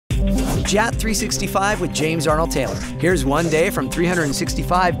JAT365 with James Arnold Taylor. Here's one day from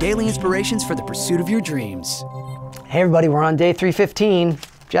 365 daily inspirations for the pursuit of your dreams. Hey everybody, we're on day 315,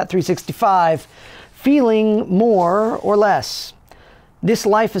 JAT365, feeling more or less. This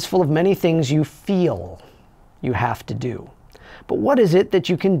life is full of many things you feel you have to do. But what is it that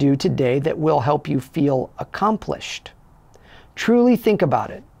you can do today that will help you feel accomplished? Truly think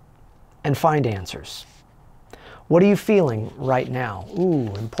about it and find answers. What are you feeling right now?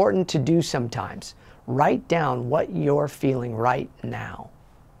 Ooh, important to do sometimes. Write down what you're feeling right now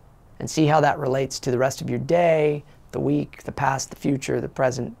and see how that relates to the rest of your day, the week, the past, the future, the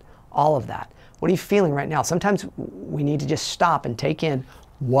present, all of that. What are you feeling right now? Sometimes we need to just stop and take in,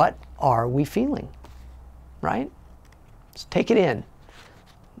 what are we feeling, right? Just take it in.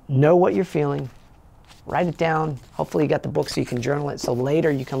 Know what you're feeling. Write it down. Hopefully you got the book so you can journal it, so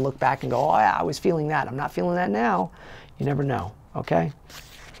later you can look back and go, oh yeah, I was feeling that. I'm not feeling that now. You never know, okay?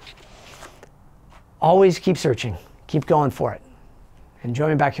 Always keep searching. Keep going for it. And join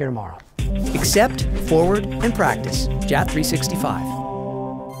me back here tomorrow. Accept, forward, and practice. JAT365.